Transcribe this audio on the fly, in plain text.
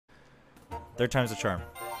Third time's the charm.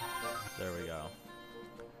 There we go.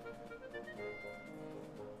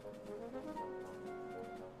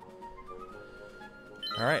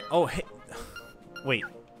 Alright. Oh, hey. Wait.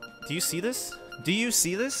 Do you see this? Do you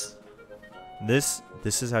see this? This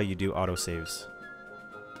is how you do autosaves.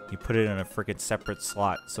 You put it in a freaking separate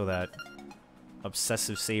slot so that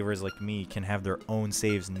obsessive savers like me can have their own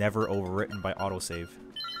saves never overwritten by autosave.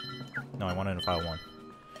 No, I want it in file 1.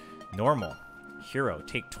 Normal. Hero.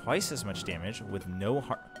 Take twice as much damage with no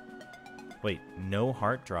heart... Wait, no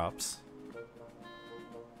heart drops.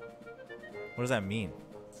 What does that mean?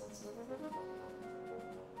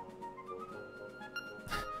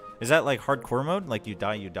 Is that like hardcore mode? Like you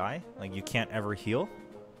die, you die? Like you can't ever heal?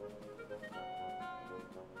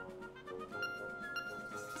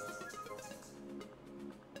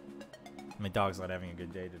 My dog's not having a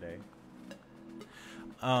good day today.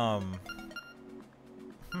 I'm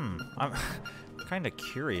kind of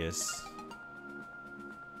curious.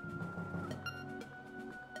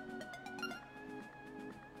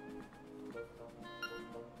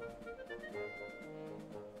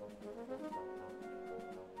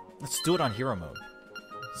 Let's do it on hero mode.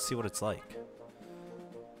 Let's see what it's like.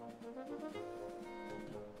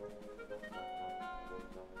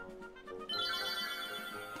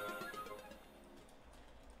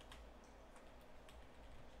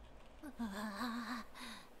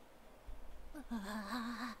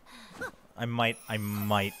 I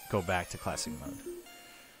might go back to classic mode.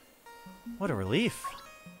 What a relief.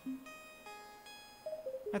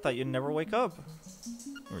 I thought you'd never wake up.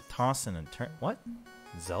 You were tossing and turn. What?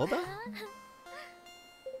 Zelda?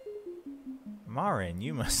 Marin,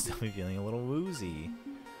 you must still be feeling a little woozy.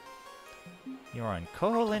 You're on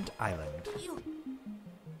Koholint Island.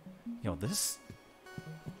 Yo, this...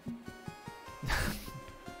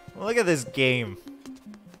 Look at this game.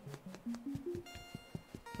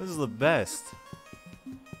 This is the best.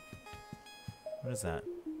 What is that?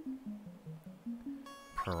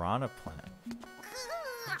 Piranha plant.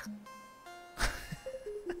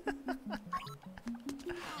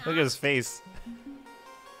 Look at his face.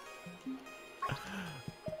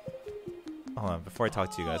 Hold on, before I talk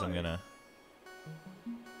to you guys, I'm gonna...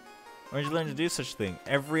 Where'd you learn to do such a thing?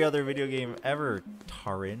 Every other video game ever,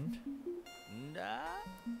 Tarind.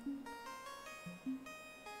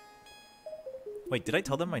 Wait, did I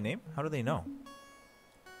tell them my name? How do they know?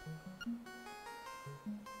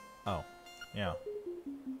 Oh, yeah.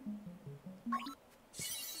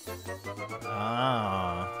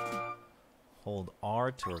 Ah. Hold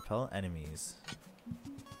R to repel enemies.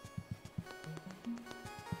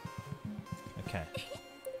 Okay.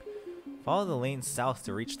 Follow the lane south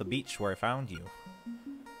to reach the beach where I found you.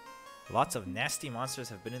 Lots of nasty monsters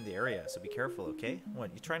have been in the area, so be careful, okay?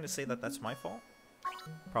 What, you trying to say that that's my fault?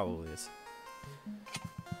 Probably is.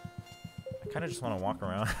 I kind of just want to walk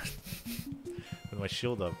around with my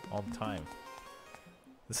shield up all the time.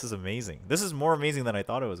 This is amazing. This is more amazing than I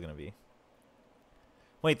thought it was going to be.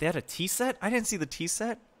 Wait, they had a tea set? I didn't see the tea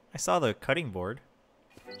set. I saw the cutting board.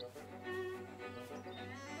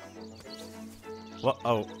 Whoa,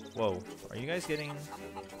 oh, whoa. Are you guys getting...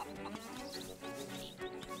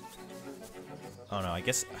 Oh no, I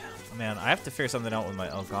guess... Man, I have to figure something out with my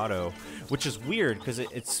Elgato, which is weird, because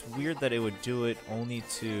it's weird that it would do it only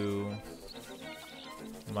to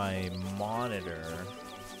my monitor.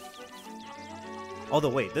 Although,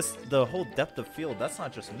 wait, the whole depth of field, that's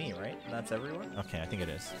not just me, right? That's everyone? Okay, I think it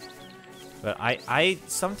is. But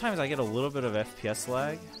sometimes I get a little bit of FPS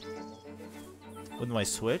lag with my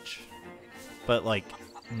Switch, but, like,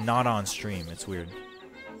 not on stream. It's weird.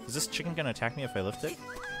 Is this chicken gonna attack me if I lift it?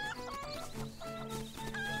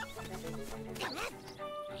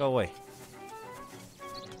 Go away.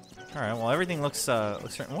 Alright, well, everything looks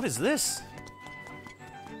certain. What is this?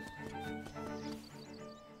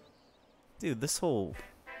 Dude, this whole...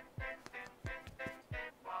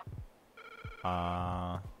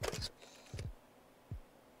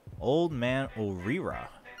 Old Man Orira.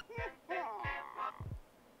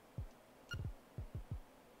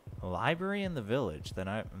 A library in the village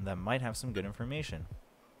that might have some good information.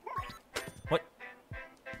 What?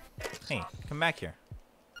 Hey, come back here.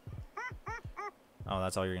 Oh,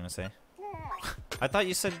 that's all you're gonna say? I thought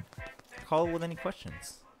you said call with any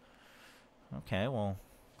questions. Okay, well...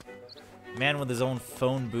 Man with his own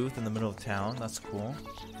phone booth in the middle of town. That's cool.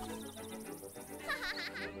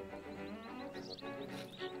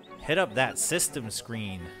 Hit up that system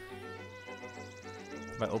screen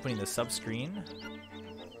by opening the sub-screen.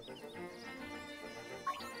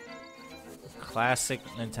 Classic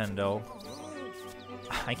Nintendo.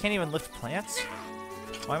 I can't even lift plants?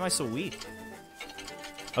 Why am I so weak?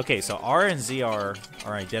 Okay, so R and Z are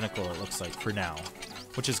identical, it looks like, for now.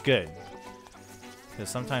 Which is good. Because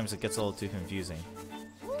sometimes it gets a little too confusing.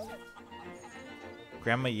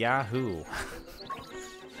 Grandma Yahoo.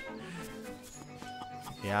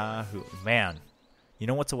 Yahoo. Man. You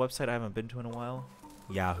know what's a website I haven't been to in a while?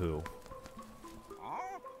 Yahoo.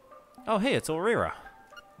 Oh, hey, it's Orira.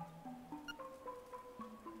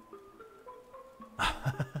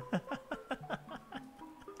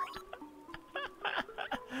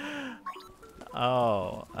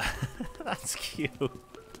 Oh, that's cute.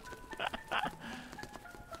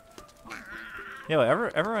 Yo,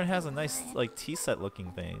 everyone has a nice, like, tea set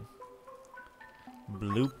looking thing.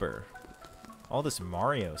 Blooper. All this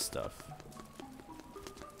Mario stuff.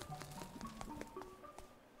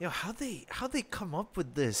 Yo, how'd they come up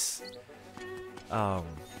with this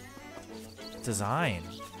design?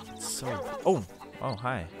 It's so oh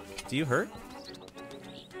hi. Do you hurt?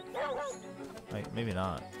 Wait, maybe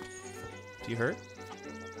not. Do you hurt?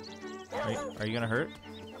 Are you gonna hurt?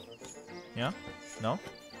 Yeah? No?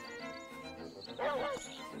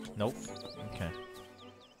 Nope. Okay.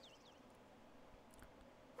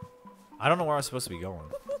 I don't know where I'm supposed to be going.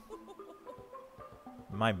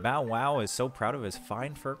 My Bow Wow is so proud of his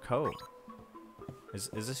fine fur coat. Is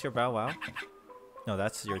this your Bow Wow? No,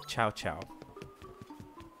 that's your Chow Chow.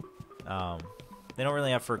 They don't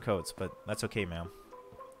really have fur coats, but that's okay, ma'am.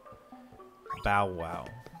 Bow Wow.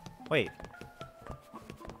 Wait.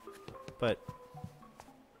 But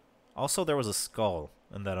also there was a skull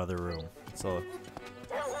in that other room. So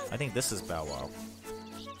I think this is Bow Wow.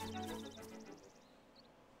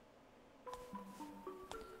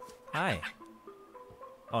 Hi.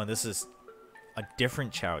 Oh, and this is a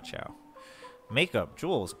different Chow Chow. Makeup,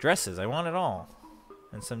 jewels, dresses, I want it all.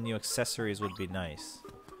 And some new accessories would be nice.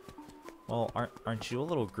 Well, aren't you a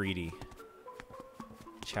little greedy?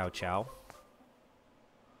 Chow Chow.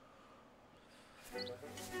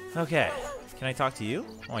 Okay. Can I talk to you?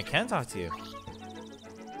 Oh, I can talk to you.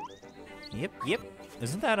 Yep.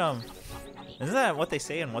 Isn't that what they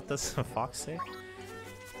say and what does a fox say?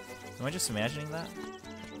 Am I just imagining that?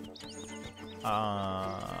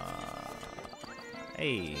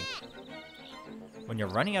 Hey. When you're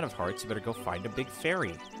running out of hearts, you better go find a big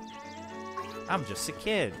fairy. I'm just a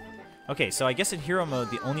kid. Okay, so I guess in hero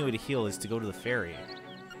mode, the only way to heal is to go to the fairy.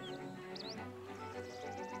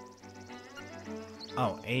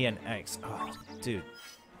 Oh, A and X. Oh, dude.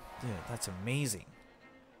 Dude, that's amazing.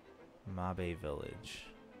 Mabe Village.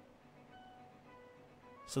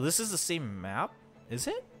 So this is the same map? Is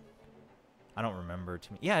it? I don't remember.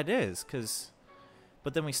 Yeah, it is, because...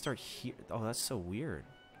 But then we start here. Oh, that's so weird.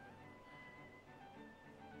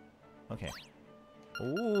 Okay.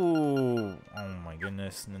 Ooh. Oh my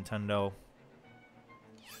goodness, Nintendo.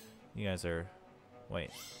 You guys are... Wait.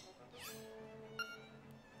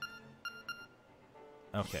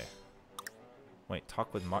 Okay. Wait,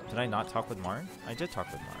 talk with Mar... Did I not talk with Marn? I did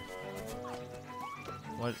talk with Marn.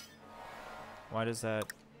 What? Why does that...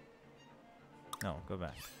 No, go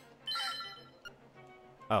back.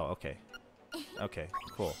 Oh, okay. Okay,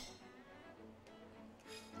 cool.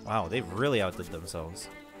 Wow, they've really outdid themselves.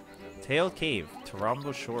 Tail Cave,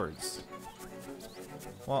 Tarambo Shores.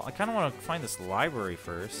 Well, I kind of want to find this library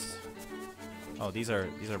first. Oh, these are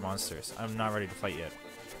monsters. I'm not ready to fight yet.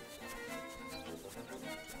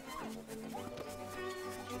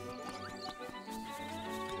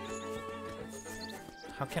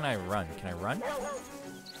 How can I run? Can I run?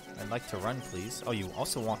 I'd like to run, please. Oh, you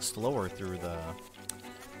also walk slower through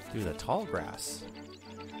the tall grass.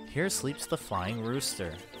 Here sleeps the flying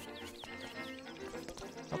rooster.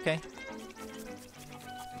 Okay.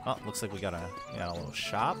 Oh, looks like we got a little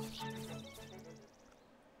shop.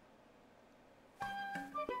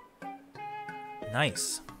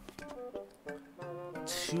 Nice.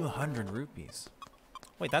 200 rupees.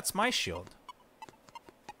 Wait, that's my shield.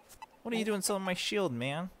 What are you doing selling my shield,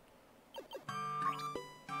 man?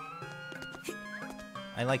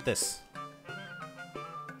 I like this.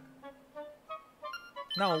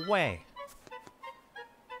 No way.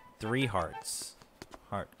 3 hearts.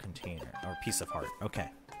 Heart container. Or piece of heart. Okay.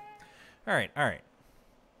 Alright. Yeah,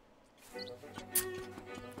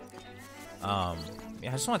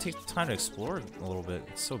 I just want to take the time to explore a little bit.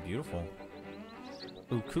 It's so beautiful.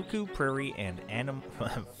 Ooh, Cuckoo Prairie and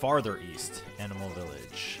farther east, Animal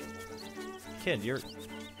Village. Kid, you're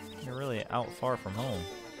really out far from home.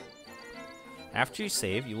 After you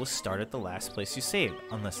save, you will start at the last place you saved,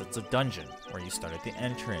 unless it's a dungeon, where you start at the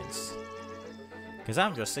entrance. Because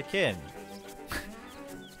I'm just a kid.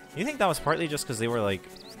 You think that was partly just because they were like,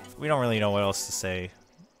 we don't really know what else to say.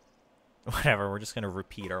 Whatever, we're just going to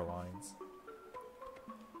repeat our lines.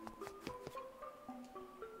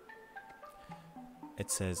 It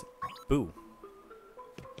says, boo.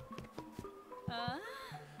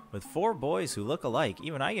 With 4 boys who look alike,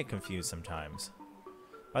 even I get confused sometimes.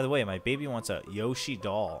 By the way, my baby wants a Yoshi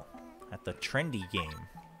doll at the trendy game.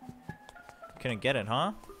 Couldn't get it,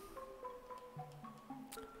 huh?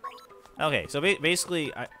 Okay, so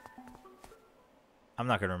basically, I'm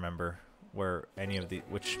not gonna remember where any of the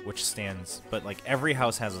which stands, but like every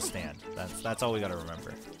house has a stand. That's all we gotta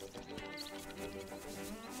remember.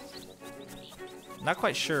 Not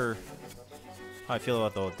quite sure how I feel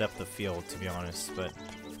about the depth of field, to be honest, but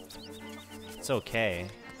it's okay.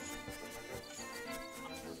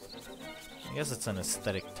 I guess it's an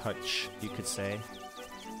aesthetic touch, you could say.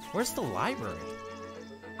 Where's the library?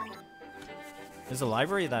 Is the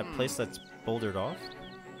library that place that's bouldered off?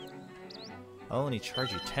 I'll only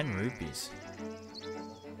charge you 10 rupees.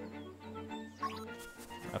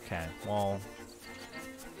 Okay, well...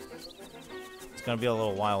 it's gonna be a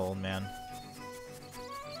little while, old man.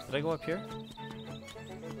 Did I go up here?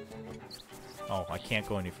 Oh, I can't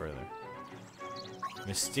go any further.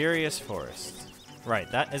 Mysterious forest. Right,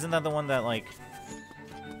 isn't that the one that, like...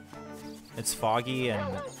 it's foggy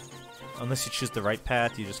and... unless you choose the right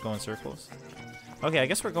path, you just go in circles? Okay, I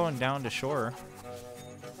guess we're going down to shore.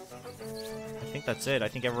 I think that's it. I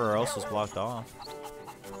think everywhere else was blocked off.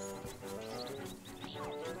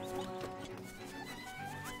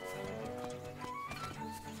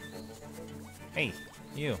 Hey,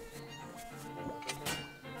 you.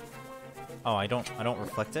 Oh, I don't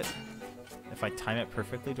reflect it? If I time it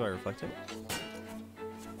perfectly, do I reflect it?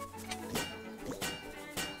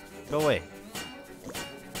 Go away.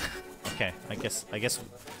 Okay, I guess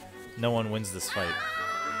no one wins this fight.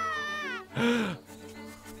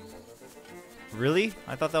 Really?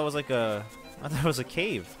 I thought that was like I thought it was a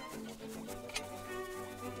cave.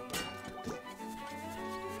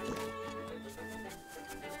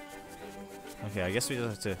 Okay, I guess we just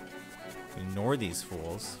have to ignore these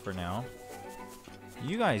fools for now.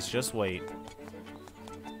 You guys just wait.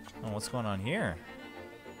 Oh, what's going on here?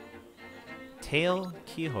 Tail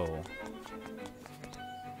keyhole.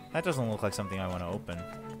 That doesn't look like something I want to open.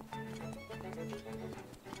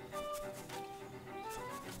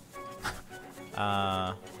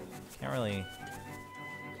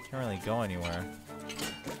 Can't really go anywhere.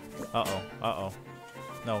 Uh-oh.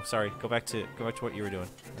 No, sorry. Go back to what you were doing.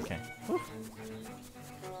 Okay. Whew.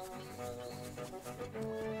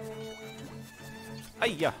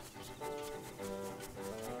 Ay-ya.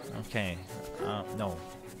 Okay. No.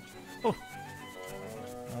 Oh.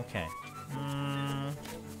 Okay.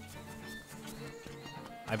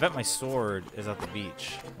 I bet my sword is at the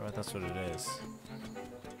beach. I bet that's what it is.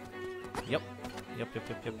 Yep.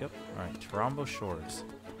 Yep. Alright, Tarambo Shores.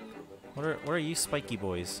 What are you spiky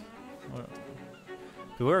boys?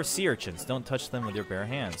 Beware of sea urchins. Don't touch them with your bare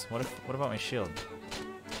hands. What about my shield?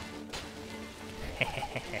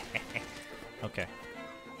 Okay.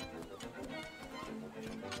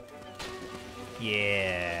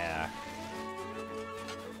 Yeah.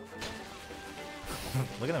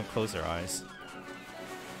 Look at them close their eyes.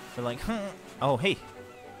 They're like, oh, hey.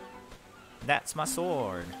 That's my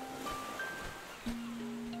sword.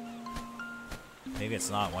 Maybe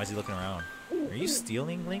it's not. Why is he looking around? Are you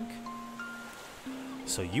stealing, Link?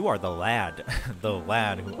 So you are the lad. The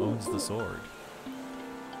lad who owns the sword.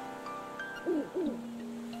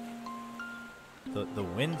 The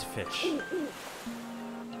windfish.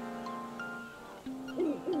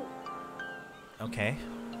 Okay.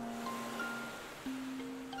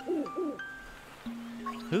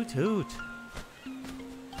 Hoot hoot.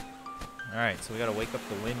 Alright, so we gotta wake up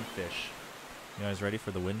the windfish. You guys ready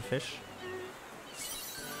for the windfish?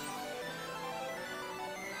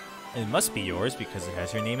 It must be yours because it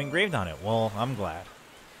has your name engraved on it. Well, I'm glad.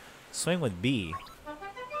 Swing with B.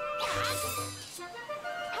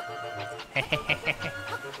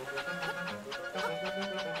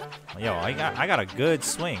 Yo, I got a good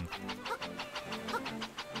swing.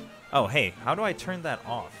 Oh, hey, how do I turn that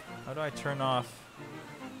off? How do I turn off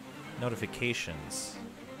notifications?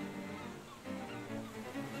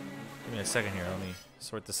 Give me a second here. Let me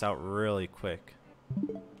sort this out really quick.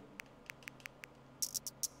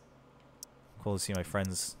 Cool to see my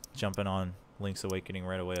friends jumping on Link's Awakening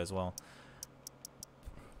right away as well.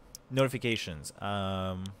 Notifications.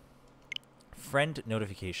 Friend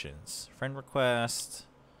notifications. Friend request.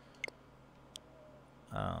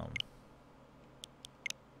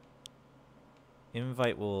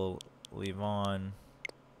 Invite will leave on.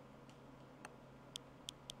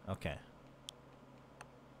 Okay.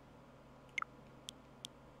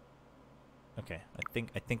 Okay,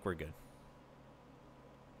 I think we're good.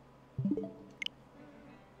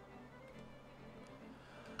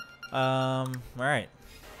 Alright.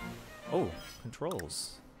 Oh,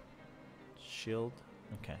 controls. Shield.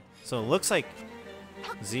 Okay. So it looks like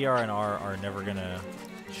ZR and R are never gonna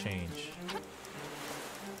change.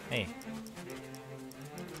 Hey.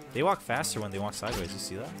 They walk faster when they walk sideways, you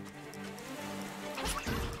see that?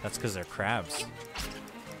 That's because they're crabs.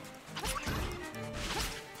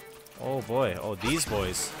 Oh boy. Oh, these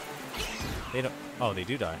boys. They don't. Oh, they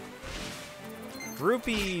do die.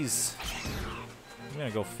 Groupies! I'm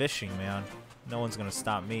gonna go fishing, man. No one's gonna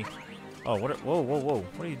stop me. Oh, what? Whoa, whoa, whoa!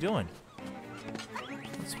 What are you doing?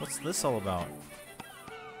 What's this all about?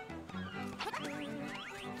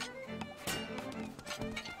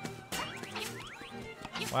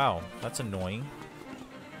 Wow, that's annoying.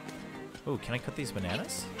 Oh, can I cut these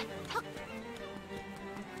bananas?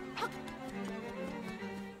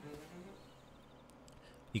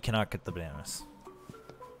 You cannot cut the bananas.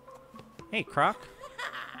 Hey, Croc.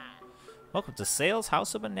 Welcome to Sale's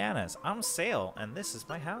House of Bananas. I'm Sale, and this is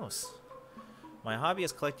my house. My hobby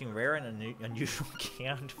is collecting rare and unusual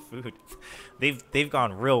canned food. They've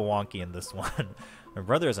gone real wonky in this one. My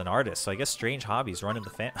brother is an artist, so I guess strange hobbies run in the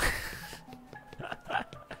fam.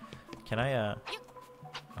 Can I,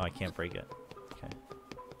 Oh, I can't break it. Okay.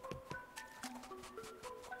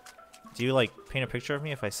 Do you, like, paint a picture of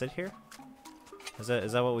me if I sit here? Is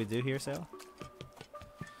that what we do here, Sale?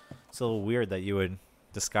 It's a little weird that you would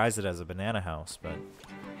disguise it as a banana house, but...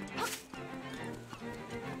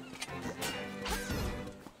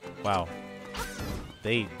 Wow.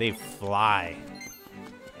 They fly.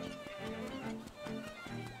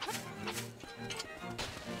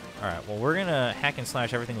 Alright, well, we're gonna hack and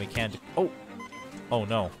slash everything we can to... Oh! Oh,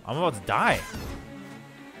 no. I'm about to die.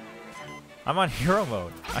 I'm on hero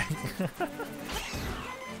mode.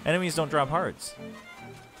 Enemies don't drop hearts.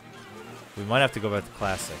 We might have to go back to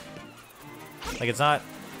classic. Like, it's not...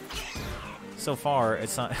 So far,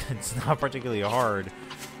 it's not particularly hard.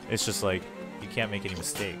 It's just, like, you can't make any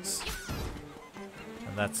mistakes.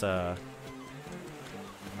 And that's, that's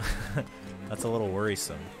a little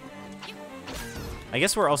worrisome. I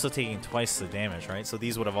guess we're also taking twice the damage, right? So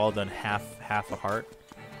these would have all done half a heart.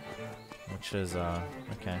 Which is,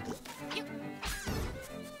 okay.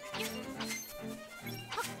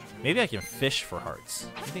 Maybe I can fish for hearts.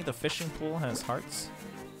 You think the fishing pool has hearts?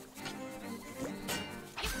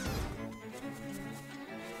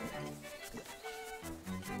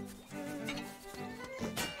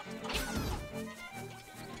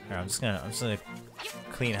 Here, I'm just gonna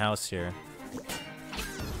clean house here,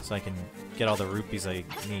 so I can get all the rupees I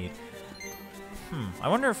need. I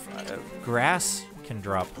wonder if grass can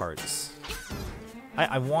drop hearts.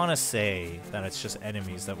 I want to say that it's just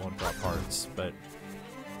enemies that won't drop hearts, but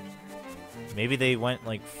maybe they went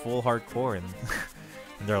like full hardcore and,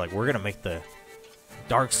 and they're like, we're gonna make the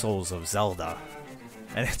Dark Souls of Zelda,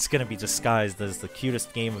 and it's gonna be disguised as the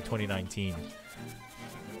cutest game of 2019.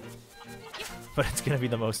 But it's gonna be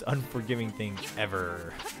the most unforgiving thing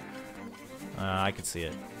ever. I could see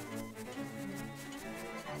it.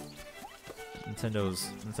 Nintendo's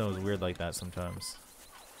weird like that sometimes.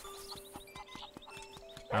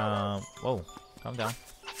 Whoa, calm down.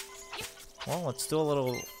 Well, let's do a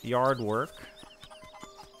little yard work.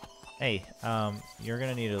 Hey, you're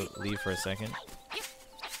gonna need to leave for a second.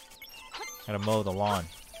 Gotta mow the lawn.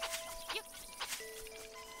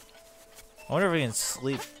 I wonder if I can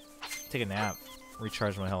sleep, take a nap,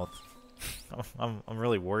 recharge my health. I'm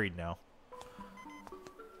really worried now.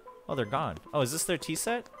 Oh, they're gone. Oh, is this their tea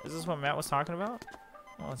set? Is this what Matt was talking about?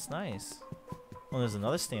 Oh, it's nice. Well, there's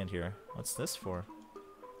another stand here. What's this for?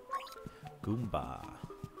 Goomba.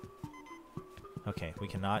 Okay, we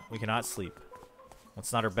cannot sleep.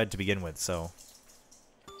 It's not our bed to begin with, so.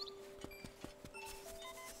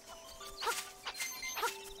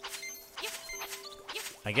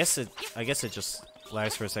 I guess it just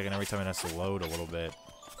lags for a second every time it has to load a little bit.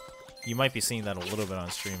 You might be seeing that a little bit on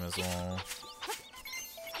stream as well.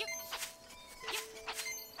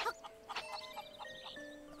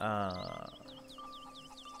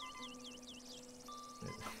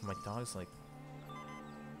 My dog's like,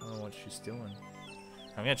 I don't know what she's doing.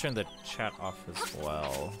 I'm gonna turn the chat off as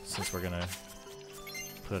well, since we're gonna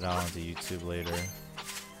put it out onto YouTube later.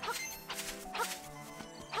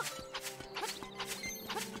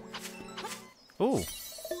 Ooh!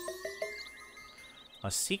 A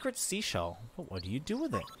secret seashell. But what do you do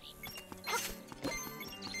with it?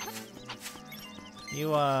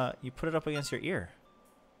 You put it up against your ear.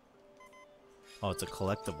 Oh, it's a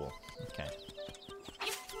collectible. Okay.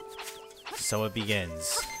 So it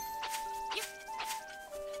begins.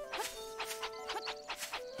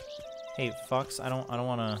 Hey, Fox, I don't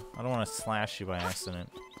wanna slash you by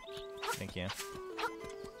accident. Thank you.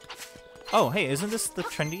 Oh, hey, isn't this the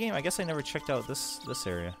trendy game? I guess I never checked out this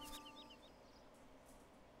area.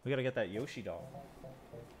 We gotta get that Yoshi doll.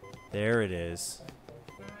 There it is.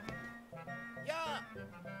 Yeah.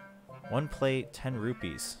 1 plate, 10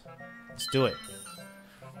 rupees. Let's do it.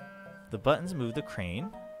 The buttons move the crane.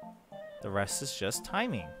 The rest is just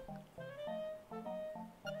timing.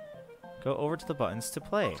 Go over to the buttons to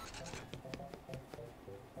play.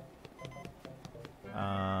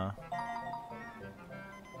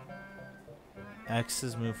 X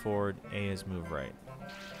is move forward, A is move right.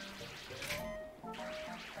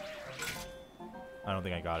 I don't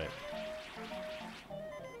think I got it.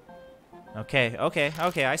 Okay, okay,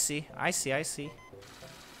 okay, I see. I see.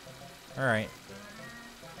 Alright.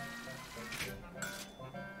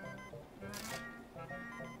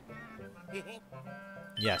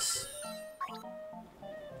 Yes.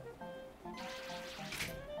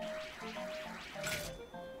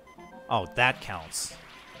 Oh, that counts.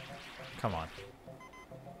 Come on.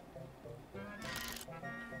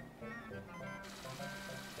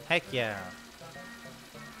 Heck yeah.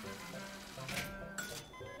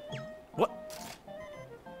 What?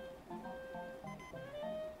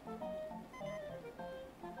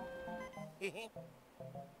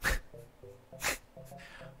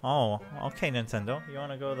 Oh, okay, Nintendo. You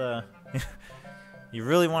want to go the... You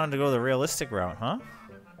really wanted to go the realistic route, huh?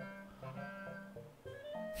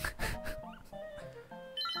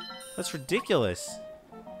 That's ridiculous.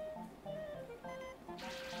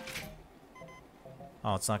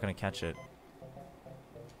 Oh, it's not going to catch it.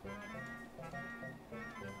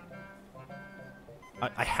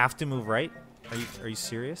 I have to move right? Are you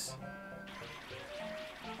serious?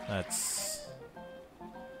 It's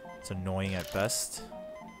annoying at best.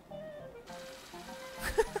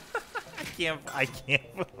 I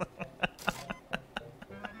can't.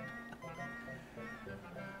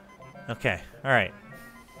 Okay, all right.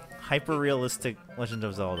 Hyper-realistic Legend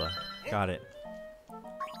of Zelda. Got it.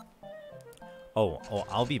 Oh,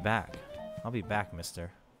 I'll be back. I'll be back, mister.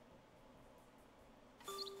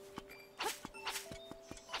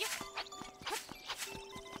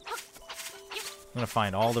 I'm gonna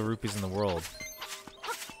find all the rupees in the world.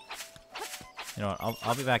 You know what?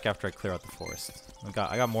 I'll be back after I clear out the forest. I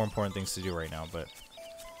got more important things to do right now, but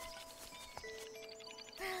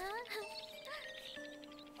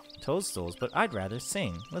toadstools, but I'd rather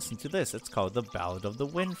sing. Listen to this. It's called The Ballad of the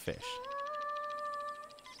Windfish.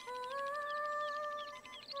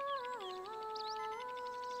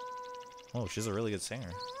 Oh, she's a really good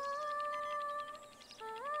singer.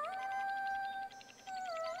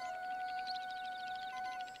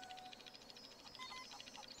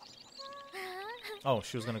 Oh,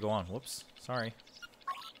 she was gonna go on. Whoops. Sorry.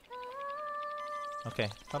 Okay.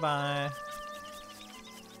 Bye-bye.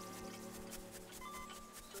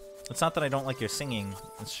 It's not that I don't like your singing.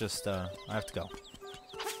 It's just, I have to go.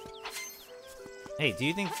 Hey, do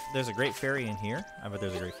you think there's a great fairy in here? I bet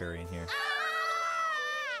there's a great fairy in here.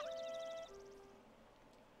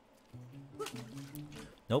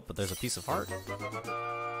 Nope, but there's a piece of heart.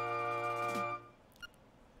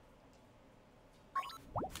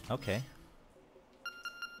 Okay.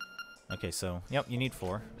 Okay, so, yep, you need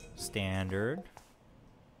 4. Standard.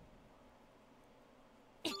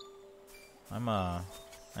 I'm a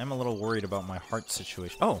little worried about my heart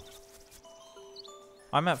situation. Oh!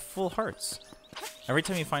 I'm at full hearts. Every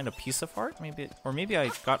time you find a piece of heart, maybe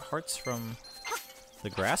I got hearts from the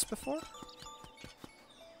grass before?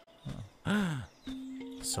 Oh.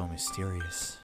 So mysterious.